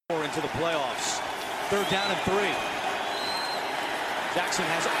Into the playoffs. Third down and 3. Jackson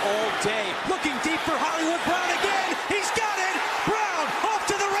has all day. Looking deep for Hollywood Brown again. He's got it. Brown off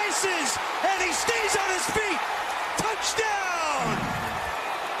to the races. And he stays on his feet. Touchdown.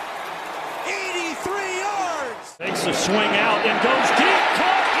 83 yards. Takes a swing out and goes deep.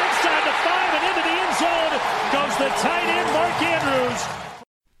 Caught inside the 5 and into the end zone. Goes the tight end, Mark Andrews.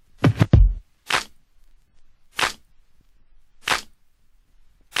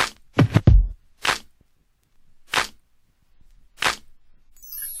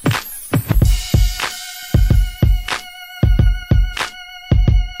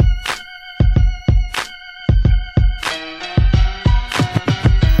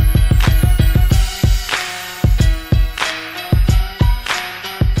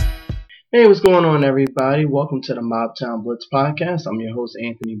 Hey, what's going on, everybody? Welcome to the Mobtown Blitz podcast. I'm your host,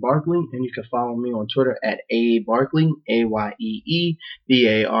 Anthony Barkley, and you can follow me on Twitter at AABarkley, AYEEBARKLEY.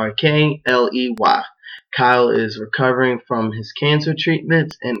 Kyle is recovering from his cancer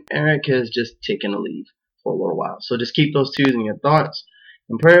treatments, and Eric has just taken a leave for a little while. So just keep those two in your thoughts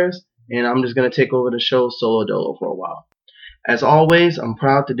and prayers, and I'm just going to take over the show solo dolo for a while. As always, I'm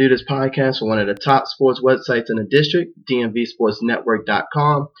proud to do this podcast for one of the top sports websites in the district,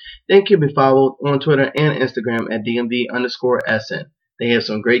 DMVSportsNetwork.com. They can be followed on Twitter and Instagram at DMV_SN. They have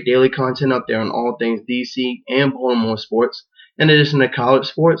some great daily content up there on all things DC and Baltimore sports, in addition to college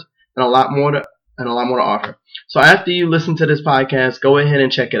sports, and a lot more to offer. So after you listen to this podcast, go ahead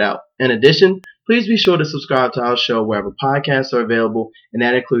and check it out. In addition, please be sure to subscribe to our show wherever podcasts are available, and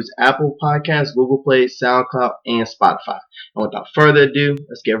that includes Apple Podcasts, Google Play, SoundCloud, and Spotify. And without further ado,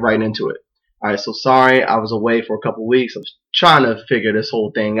 let's get right into it. Alright, so sorry I was away for a couple weeks. I was trying to figure this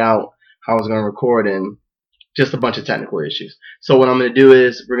whole thing out, how I was going to record, and just a bunch of technical issues. So what I'm going to do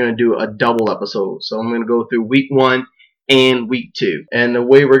is we're going to do a double episode. So I'm going to go through week 1 and week 2. And the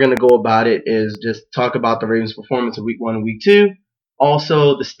way we're going to go about it is just talk about the Ravens' performance in week 1 and week 2.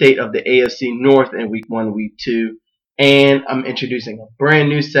 Also, the state of the AFC North in week 1 and week 2. And I'm introducing a brand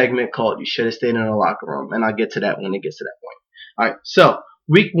new segment called You Should Have Stayed in the Locker Room. And I'll get to that when it gets to that point. Alright, so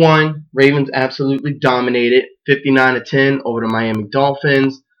week 1, Ravens absolutely dominated 59-10 over the Miami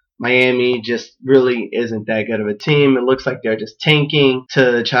Dolphins. Miami just really isn't that good of a team. It looks like they're just tanking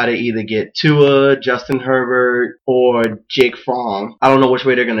to try to either get Tua, Justin Herbert, or Jake Fromm. I don't know which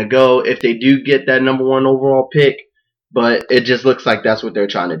way they're going to go if they do get that number 1 overall pick, but it just looks like that's what they're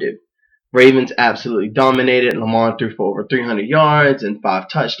trying to do. Ravens absolutely dominated. Lamar threw for over 300 yards and 5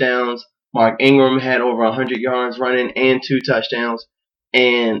 touchdowns. Mark Ingram had over 100 yards running and 2 touchdowns.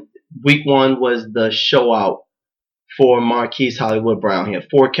 And week 1 was the show out for Marquise Hollywood Brown. He had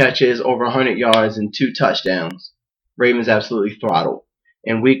 4 catches, over 100 yards, and 2 touchdowns. Ravens absolutely throttled.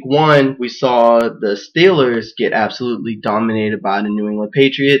 In week 1, we saw the Steelers get absolutely dominated by the New England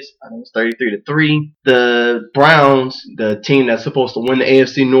Patriots. I think it was 33-3. The Browns, the team that's supposed to win the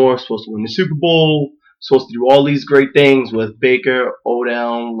AFC North, supposed to win the Super Bowl, supposed to do all these great things with Baker,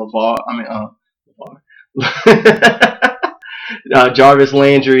 Odell, Jarvis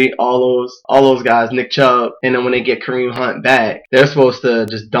Landry, all those guys, Nick Chubb, and then when they get Kareem Hunt back, they're supposed to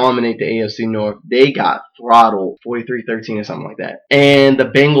just dominate the AFC North. They got throttled 43-13 or something like that. And the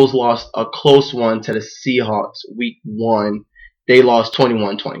Bengals lost a close one to the Seahawks week 1. They lost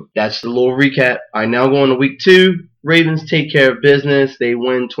 21-20. That's the little recap. All right, now going to week 2. Ravens take care of business. They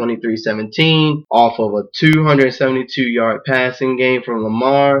win 23-17 off of a 272-yard passing game from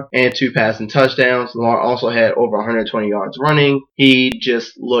Lamar and 2 passing touchdowns. Lamar also had over 120 yards running. He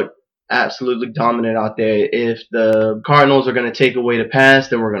just looked absolutely dominant out there. If the Cardinals are going to take away the pass,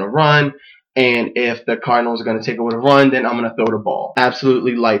 then we're going to run. And if the Cardinals are going to take away the run, then I'm going to throw the ball.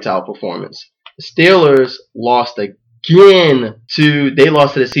 Absolutely lights out performance. The Steelers lost again. They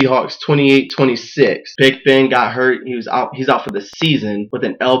lost to the Seahawks 28-26. Big Ben got hurt. He's out for the season with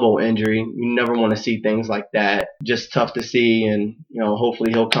an elbow injury. You never want to see things like that. Just tough to see, and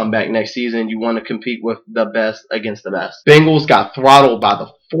hopefully he'll come back next season. You want to compete with the best against the best. Bengals got throttled by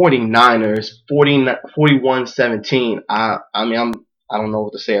the 49ers 41-17. I don't know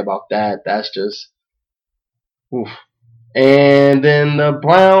what to say about that. That's just oof. And then the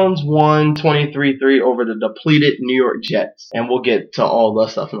Browns won 23-3 over the depleted New York Jets. And we'll get to all the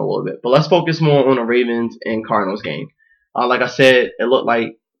stuff in a little bit. But let's focus more on the Ravens and Cardinals game. Like I said, it looked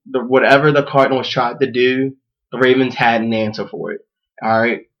like whatever the Cardinals tried to do, the Ravens had an answer for it. All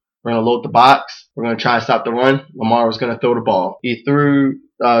right, we're going to load the box. We're going to try to stop the run. Lamar was going to throw the ball. He threw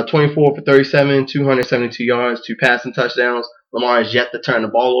 24 for 37, 272 yards, 2 passing touchdowns. Lamar has yet to turn the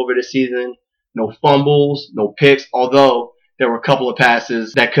ball over this season. No fumbles, no picks, although there were a couple of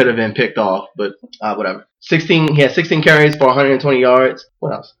passes that could have been picked off, but whatever. He had 16 carries for 120 yards.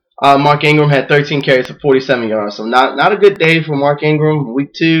 What else? Mark Ingram had 13 carries for 47 yards. So not a good day for Mark Ingram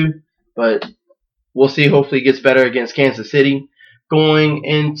week 2, but we'll see. Hopefully he gets better against Kansas City. Going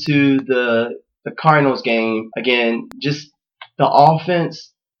into the Cardinals game, again, just the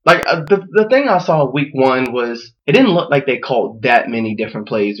offense. Like the thing I saw week 1 was it didn't look like they called that many different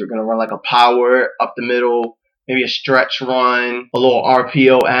plays. They're going to run like a power up the middle, maybe a stretch run, a little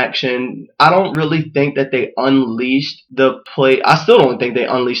RPO action. I don't really think that they unleashed the play. I still don't think they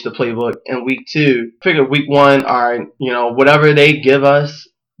unleashed the playbook in week 2. I figured week 1, all right, whatever they give us,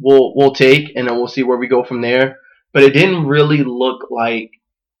 we'll take, and then we'll see where we go from there. But it didn't really look like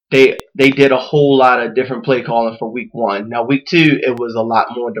they did a whole lot of different play calling for week 1. Now week 2, it was a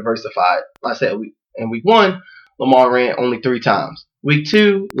lot more diversified. Like I said, in week 1, Lamar ran only 3 times. Week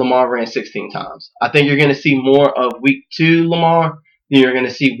 2, Lamar ran 16 times. I think you're going to see more of week 2 Lamar than you're going to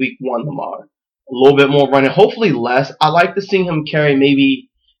see week 1 Lamar. A little bit more running, hopefully less. I like to see him carry maybe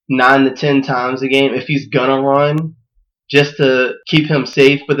 9 to 10 times a game if he's going to run, just to keep him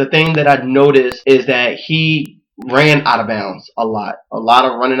safe. But the thing that I noticed is that he ran out of bounds a lot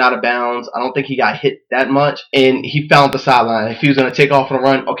of running out of bounds. I don't think he got hit that much, and he found the sideline. If he was going to take off on a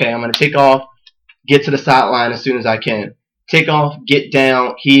run, okay, I'm going to take off, get to the sideline as soon as I can. Take off, get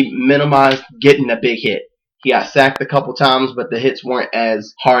down. He minimized getting a big hit. He got sacked a couple times, but the hits weren't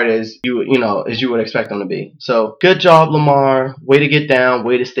as hard as you would expect them to be. So good job, Lamar. Way to get down.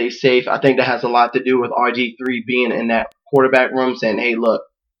 Way to stay safe. I think that has a lot to do with RG3 being in that quarterback room, saying, "Hey, look,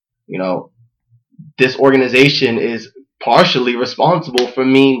 this organization is partially responsible for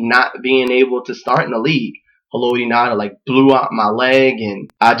me not being able to start in the league. Haloti Ngata blew out my leg, and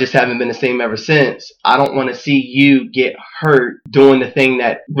I just haven't been the same ever since. I don't want to see you get hurt doing the thing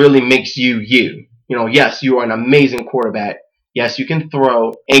that really makes you you. Yes, you are an amazing quarterback. Yes, you can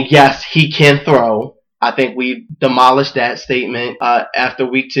throw, and yes, he can throw. I think we demolished that statement after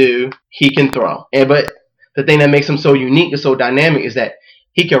week 2. He can throw, but the thing that makes him so unique and so dynamic is that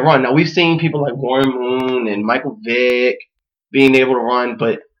he can run. Now, we've seen people like Warren Moon and Michael Vick being able to run,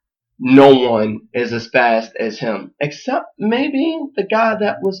 but no one is as fast as him, except maybe the guy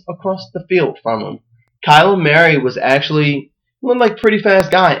that was across the field from him. Kyler Murray was actually pretty fast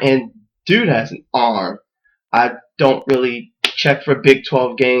guy, and dude has an arm. I don't really check for Big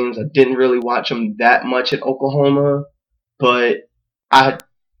 12 games. I didn't really watch him that much at Oklahoma, but I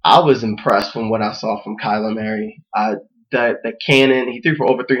was impressed from what I saw from Kyler Murray. The cannon, he threw for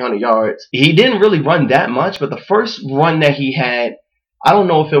over 300 yards. He didn't really run that much, but the first run that he had, I don't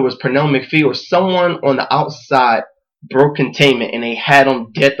know if it was Pernell McPhee or someone on the outside broke containment, and they had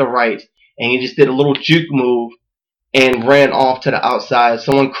him dead to rights, and he just did a little juke move and ran off to the outside.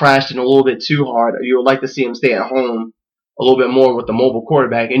 Someone crashed in a little bit too hard. You would like to see him stay at home a little bit more with the mobile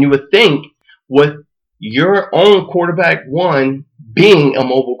quarterback, and you would think with your own quarterback one being a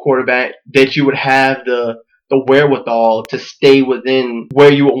mobile quarterback that you would have the wherewithal to stay within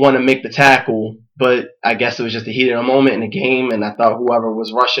where you would want to make the tackle. But I guess it was just a heat of a moment in the game, and I thought whoever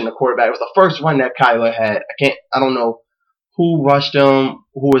was rushing the quarterback, it was the first run that Kyler had. I don't know who rushed him.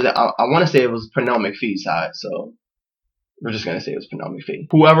 Who was it? I want to say it was Pernell McPhee's side, so we're just going to say it was Pernell McPhee.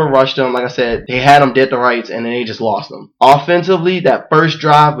 Whoever rushed him, like I said, they had him dead to rights, and then they just lost him. Offensively, that first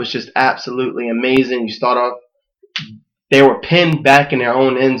drive was just absolutely amazing. You start off, they were pinned back in their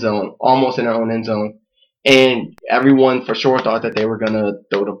own end zone, almost in their own end zone. And everyone for sure thought that they were going to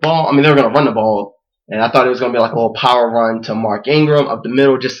throw the ball. I mean, they were going to run the ball. And I thought it was going to be like a little power run to Mark Ingram up the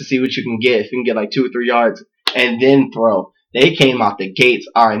middle just to see what you can get. If you can get 2 or 3 yards and then throw. They came out the gates.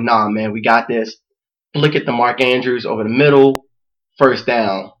 All right, nah, man, we got this. Flick it to Mark Andrews over the middle. First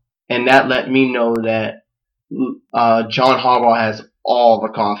down. And that let me know that John Harbaugh has all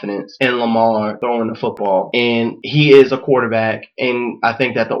the confidence in Lamar throwing the football, and he is a quarterback, and I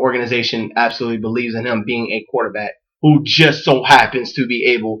think that the organization absolutely believes in him being a quarterback who just so happens to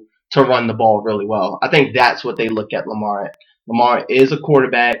be able to run the ball really well. I think that's what they look at Lamar at. Lamar is a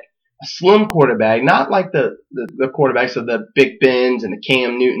quarterback, a slim quarterback, not like the quarterbacks of the Big Bens and the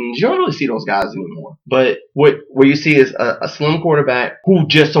Cam Newtons. You don't really see those guys anymore. But what you see is a slim quarterback who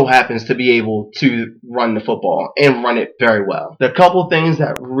just so happens to be able to run the football and run it very well. The couple things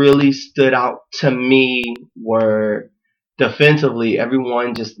that really stood out to me were defensively.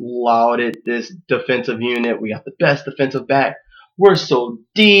 Everyone just lauded this defensive unit. We got the best defensive back. We're so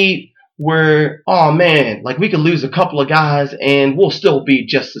deep. Oh man, we could lose a couple of guys and we'll still be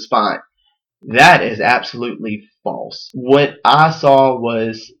just as fine. That is absolutely false. What I saw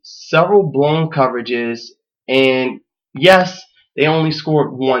was several blown coverages, and yes, they only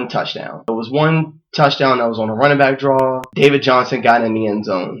scored 1 touchdown. It was one touchdown that was on a running back draw. David Johnson got in the end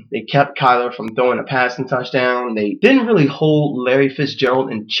zone. They kept Kyler from throwing a passing touchdown. They didn't really hold Larry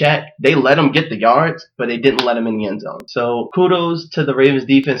Fitzgerald in check. They let him get the yards, but they didn't let him in the end zone. So kudos to the Ravens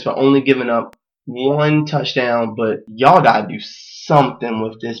defense for only giving up one touchdown, but y'all gotta do something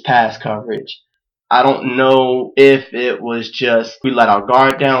with this pass coverage. I don't know if it was just we let our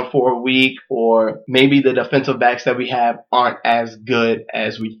guard down for a week, or maybe the defensive backs that we have aren't as good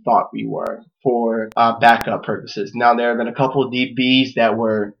as we thought we were for backup purposes. Now, there have been a couple of DBs that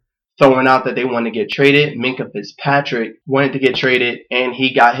were throwing out that they wanted to get traded. Minkah Fitzpatrick wanted to get traded, and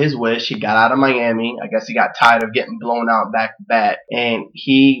he got his wish. He got out of Miami. I guess he got tired of getting blown out back to back, and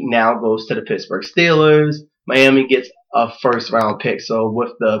he now goes to the Pittsburgh Steelers. Miami gets a first-round pick. So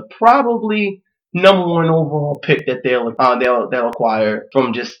with the probably number one overall pick that they'll acquire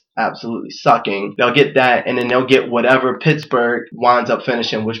from just absolutely sucking, they'll get that, and then they'll get whatever Pittsburgh winds up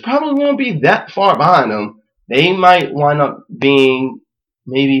finishing, which probably won't be that far behind them. They might wind up being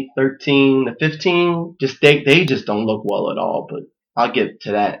maybe 13 to 15. They just don't look well at all, but I'll get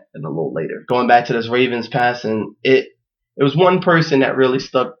to that in a little later. Going back to this Ravens passing, it was one person that really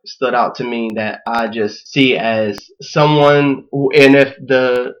stood out to me that I just see as someone who, and if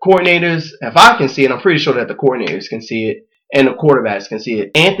the coordinators, if I can see it, I'm pretty sure that the coordinators can see it and the quarterbacks can see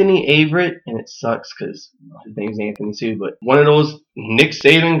it. Anthony Averett, and it sucks because his name's Anthony too, but one of those Nick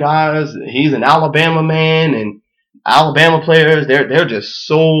Saban guys. He's an Alabama man, and Alabama players, they're just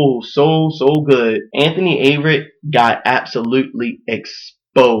so good. Anthony Averett got absolutely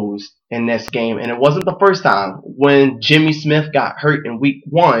exposed in this game, and it wasn't the first time. When Jimmy Smith got hurt in week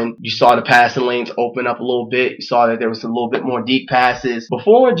 1, you saw the passing lanes open up a little bit. You saw that there was a little bit more deep passes.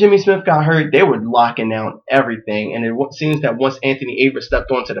 Before Jimmy Smith got hurt, they were locking down everything, and it seems that once Anthony Averett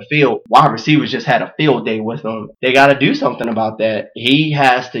stepped onto the field, wide receivers just had a field day with him. They got to do something about that. He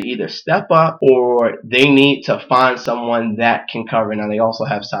has to either step up, or they need to find someone that can cover. Now, they also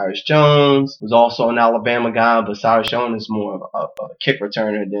have Cyrus Jones, who's also an Alabama guy, but Cyrus Jones is more of a kick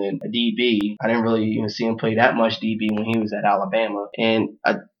returner than a DB. I didn't really even see him play that much DB when he was at Alabama. And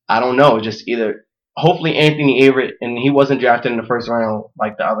I don't know, just either hopefully Anthony Averett, and he wasn't drafted in the first round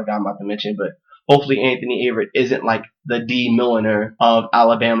like the other guy I'm about to mention, but hopefully Anthony Averett isn't like the D. Milliner of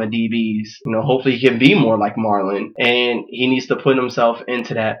Alabama DBs. Hopefully he can be more like Marlon, and he needs to put himself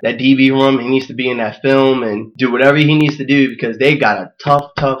into that DB room. He needs to be in that film and do whatever he needs to do, because they got a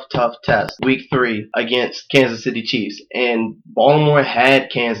tough test week 3 against Kansas City Chiefs, and Baltimore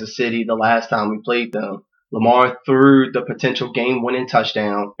had Kansas City the last time we played them. Lamar threw the potential game-winning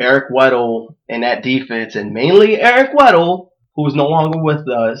touchdown. Eric Weddle and that defense, and mainly Eric Weddle, who's no longer with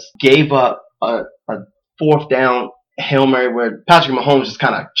us, gave up a 4th down Hail Mary where Patrick Mahomes just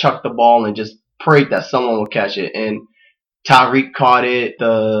kind of chucked the ball and just prayed that someone would catch it. And Tyreek caught it.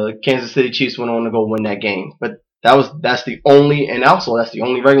 The Kansas City Chiefs went on to go win that game. But that's the only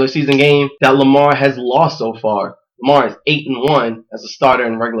regular season game that Lamar has lost so far. Lamar is 8-1 as a starter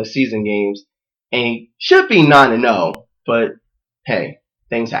in regular season games, and he should be 9-0. But hey,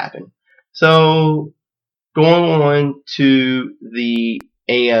 things happen. So going on to the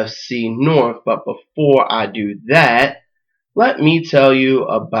AFC North, but before I do that, let me tell you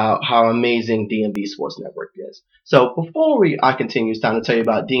about how amazing DMV Sports Network is. So before I continue, it's time to tell you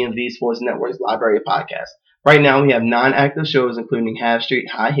about DMV Sports Network's library of podcasts. Right now we have 9 active shows, including Half Street,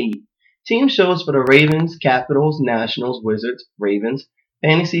 High Heat, team shows for the Ravens, Capitals, Nationals, Wizards, Ravens,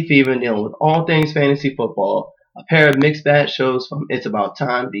 Fantasy Fever, dealing with all things fantasy football, a pair of mixed bag shows from It's About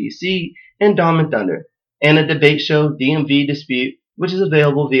Time DC and Dawn and Thunder, and a debate show, DMV Dispute, which is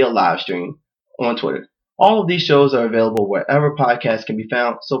available via live stream on Twitter. All of these shows are available wherever podcasts can be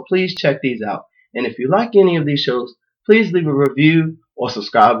found, so please check these out. And if you like any of these shows, please leave a review or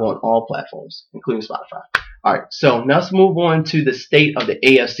subscribe on all platforms, including Spotify. Alright, so now let's move on to the state of the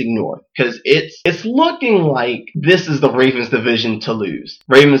AFC North, because it's looking like this is the Ravens division to lose.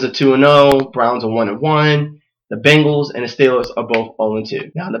 Ravens are 2-0, Browns are 1-1, the Bengals and the Steelers are both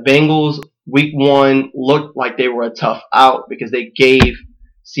 0-2. Now the Bengals, week 1, looked like they were a tough out because they gave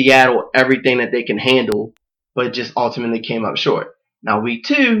Seattle everything that they can handle, but just ultimately came up short. Now week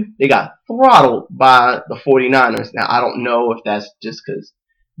 2, they got throttled by the 49ers. Now I don't know if that's just because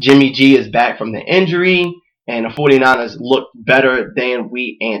Jimmy G is back from the injury and the 49ers look better than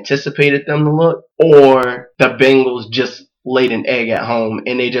we anticipated them to look, or the Bengals just laid an egg at home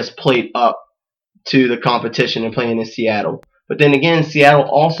and they just played up to the competition and playing in Seattle. But then again, Seattle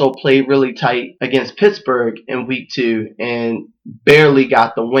also played really tight against Pittsburgh in week 2 and barely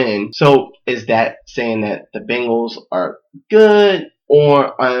got the win. So is that saying that the Bengals are good,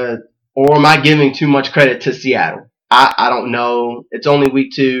 or am I giving too much credit to Seattle? I don't know. It's only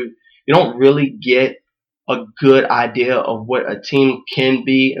week 2. You don't really get a good idea of what a team can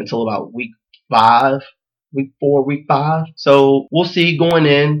be until about week 4, week 5. So we'll see going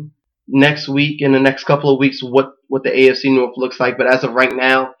in next week, in the next couple of weeks, what the AFC North looks like. But as of right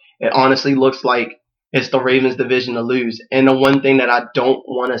now, it honestly looks like it's the Ravens division to lose. And the one thing that I don't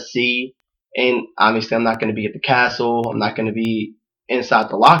want to see, and obviously I'm not going to be at the castle, I'm not going to be inside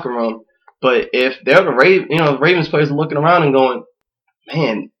the locker room, but if they're the Ravens players are looking around and going,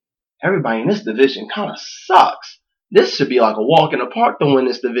 man, everybody in this division kind of sucks. This should be like a walk in the park to win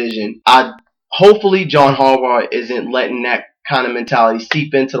this division. Hopefully John Harbaugh isn't letting that kind of mentality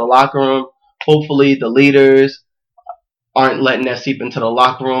seep into the locker room. Hopefully the leaders aren't letting that seep into the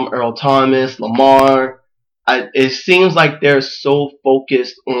locker room. Earl Thomas, Lamar. It seems like they're so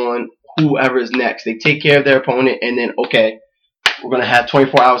focused on whoever is next. They take care of their opponent and then, okay, we're going to have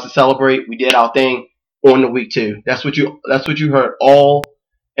 24 hours to celebrate. We did our thing on the week 2. That's what you heard all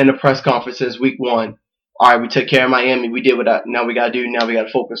in the press conferences week 1. All right, we took care of Miami. We did what now we got to do. Now we got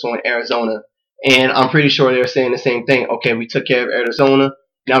to focus on Arizona. And I'm pretty sure they're saying the same thing. Okay, we took care of Arizona.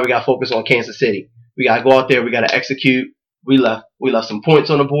 Now we got to focus on Kansas City. We got to go out there. We got to execute. We left some points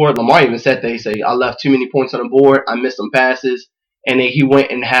on the board. Lamar even said that. He said, I left too many points on the board. I missed some passes. And then he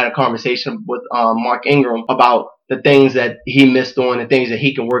went and had a conversation with Mark Ingram about the things that he missed on, the things that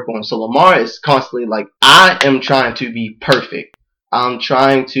he can work on. So Lamar is constantly like, I am trying to be perfect. I'm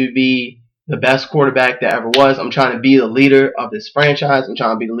trying to be the best quarterback that ever was. I'm trying to be the leader of this franchise. I'm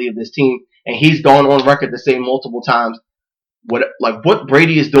trying to be the leader of this team. And he's gone on record to say multiple times, what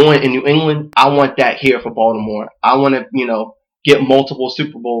Brady is doing in New England, I want that here for Baltimore. I want to, get multiple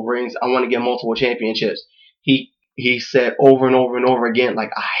Super Bowl rings. I want to get multiple championships. He said over and over and over again,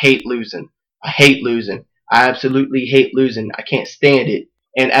 like, I hate losing. I hate losing. I absolutely hate losing. I can't stand it.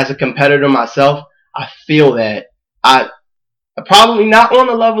 And as a competitor myself, I feel that I'm probably not on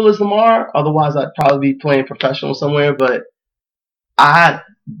the level as Lamar. Otherwise, I'd probably be playing professional somewhere. But I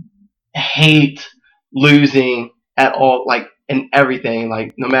hate losing at all, like, in everything.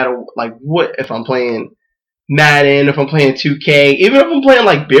 Like, no matter, like, what, if I'm playing Madden, if I'm playing 2K, even if I'm playing,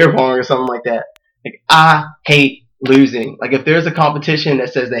 like, Beer Pong or something like that. Like, I hate losing. Like, if there's a competition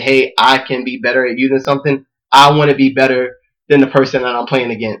that says that, hey, I can be better at you than something, I want to be better than the person that I'm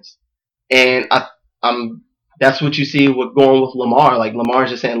playing against. And that's what you see with going with Lamar. Like,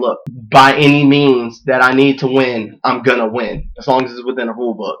 Lamar's just saying, look, by any means that I need to win, I'm gonna win. As long as it's within a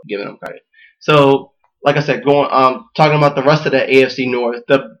rule book, giving him credit. So, like I said, talking about the rest of the AFC North,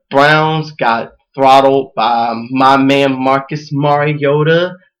 the Browns got throttled by my man Marcus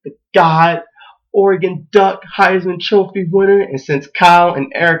Mariota, the God, Oregon Duck Heisman Trophy winner. And since Kyle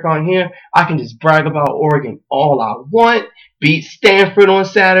and Eric aren't here, I can just brag about Oregon all I want. Beat Stanford on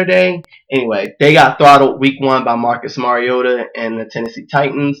Saturday. Anyway, they got throttled week 1 by Marcus Mariota and the Tennessee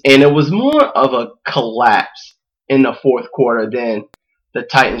Titans. And it was more of a collapse in the fourth quarter than the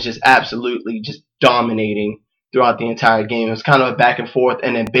Titans just absolutely just dominating throughout the entire game. It was kind of a back and forth.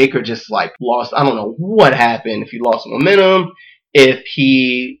 And then Baker just like lost. I don't know what happened. If he lost momentum, if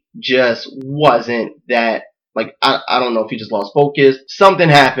he just wasn't that, like, I don't know if he just lost focus. Something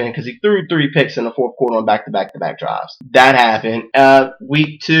happened because he threw 3 picks in the fourth quarter on back-to-back drives. That happened.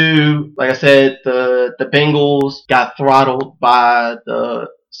 Week 2, like I said, the Bengals got throttled by the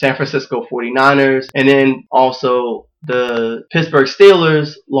San Francisco 49ers. And then also the Pittsburgh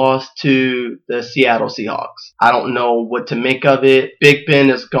Steelers lost to the Seattle Seahawks. I don't know what to make of it. Big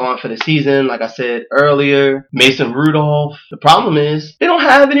Ben is gone for the season, like I said earlier. Mason Rudolph. The problem is they don't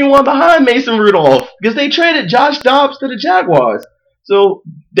have anyone behind Mason Rudolph because they traded Josh Dobbs to the Jaguars. So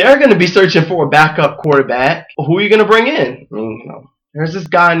they're going to be searching for a backup quarterback. Who are you going to bring in? I mean, there's this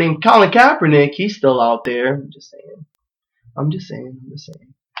guy named Colin Kaepernick. He's still out there. I'm just saying.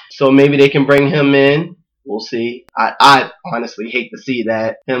 So maybe they can bring him in. We'll see. I honestly hate to see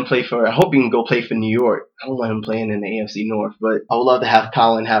that. Him play for, I hope he can go play for New York. I don't want him playing in the AFC North, but I would love to have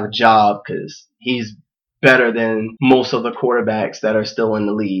Colin have a job because he's better than most of the quarterbacks that are still in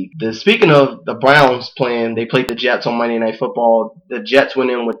the league. Speaking of the Browns playing, they played the Jets on Monday Night Football. The Jets went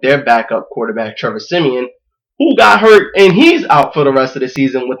in with their backup quarterback, Trevor Siemian, who got hurt, and he's out for the rest of the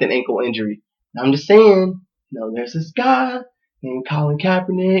season with an ankle injury. Now, I'm just saying, there's this guy named Colin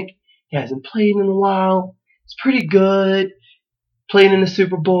Kaepernick. He hasn't played in a while. He's pretty good. Played in the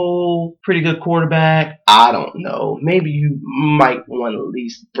Super Bowl. Pretty good quarterback. I don't know. Maybe you might want to at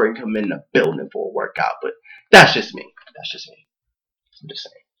least bring him in the building for a workout. But that's just me. I'm just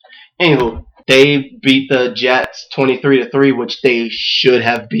saying. Anywho, they beat the Jets 23-3, which they should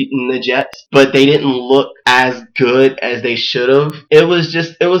have beaten the Jets. But they didn't look as good as they should have. It was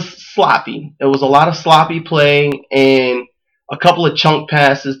sloppy. It was a lot of sloppy play and A couple of chunk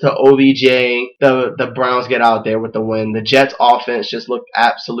passes to OBJ. The Browns get out there with the win. The Jets offense just looked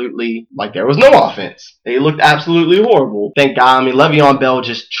absolutely like there was no offense. They looked absolutely horrible. Thank God. I mean, Le'Veon Bell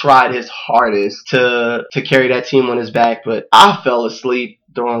just tried his hardest to carry that team on his back, but I fell asleep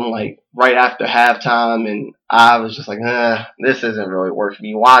during right after halftime, and I was just like, this isn't really worth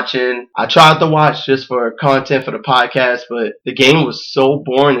me watching. I tried to watch just for content for the podcast, but the game was so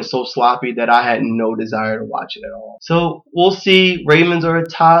boring and so sloppy that I had no desire to watch it at all. So we'll see. Ravens are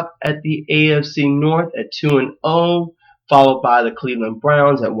atop at the AFC North at 2-0, followed by the Cleveland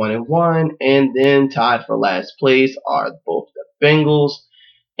Browns at 1-1, and then tied for last place are both the Bengals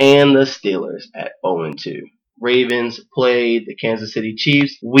and the Steelers at 0-2. Ravens played the Kansas City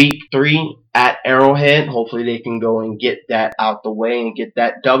Chiefs week 3 at Arrowhead. Hopefully they can go and get that out the way and get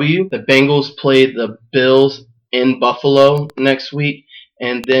that W. The Bengals played the Bills in Buffalo next week.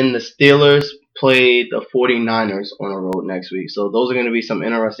 And then the Steelers played the 49ers on the road next week. So those are going to be some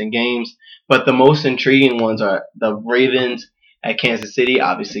interesting games. But the most intriguing ones are the Ravens at Kansas City,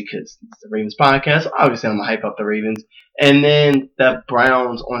 obviously, because it's the Ravens podcast. Obviously, I'm going to hype up the Ravens. And then the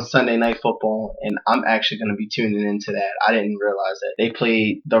Browns on Sunday Night Football, and I'm actually going to be tuning into that. I didn't realize that they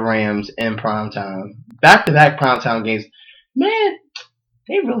played the Rams in primetime. Back-to-back primetime games. Man,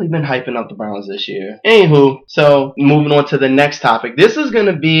 they've really been hyping up the Browns this year. Anywho, so moving on to the next topic. This is going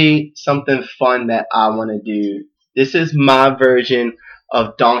to be something fun that I want to do. This is my version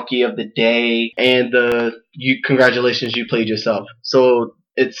of Donkey of the Day, and congratulations, you played yourself. So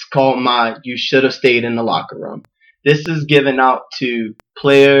it's called my You Should Have Stayed in the Locker Room. This is given out to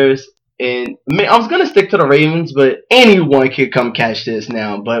players, and I was going to stick to the Ravens, but anyone could come catch this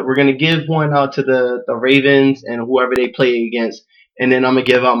now. But we're going to give one out to the Ravens and whoever they play against, and then I'm going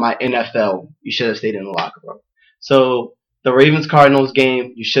to give out my NFL You Should Have Stayed in the Locker Room. So the Ravens-Cardinals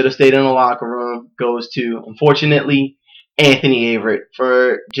game, You Should Have Stayed in the Locker Room, goes to, unfortunately, Anthony Averett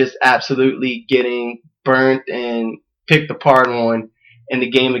for just absolutely getting burnt and picked apart on in the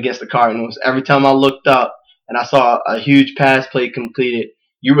game against the Cardinals. Every time I looked up and I saw a huge pass play completed,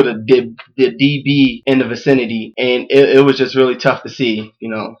 you were the DB in the vicinity, and it was just really tough to see. You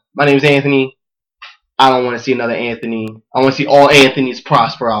know, my name's Anthony. I don't want to see another Anthony. I want to see all Anthonys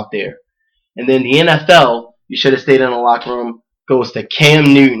prosper out there. And then the NFL, You Should Have Stayed in the Locker Room, goes to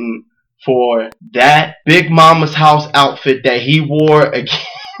Cam Newton for that Big Mama's House outfit that he wore against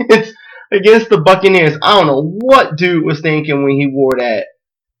the Buccaneers. I don't know what dude was thinking when he wore that.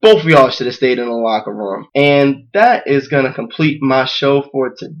 Both of y'all should have stayed in the locker room. And that is going to complete my show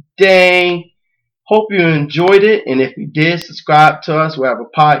for today. Hope you enjoyed it. And if you did, subscribe to us wherever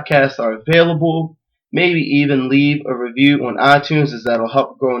podcasts are available. Maybe even leave a review on iTunes, as that'll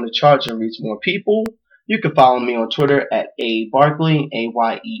help grow in the charts and reach more people. You can follow me on Twitter at abarkley,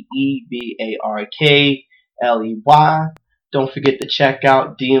 AYEEBARKLEY. Don't forget to check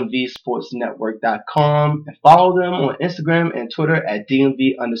out DMVSportsNetwork.com and follow them on Instagram and Twitter at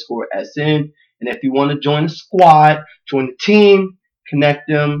DMV_SN. And if you want to join the squad, join the team, connect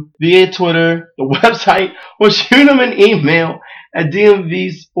them via Twitter, the website, or shoot them an email at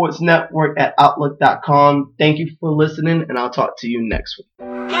DMVSportsNetwork@outlook.com. Thank you for listening, and I'll talk to you next week.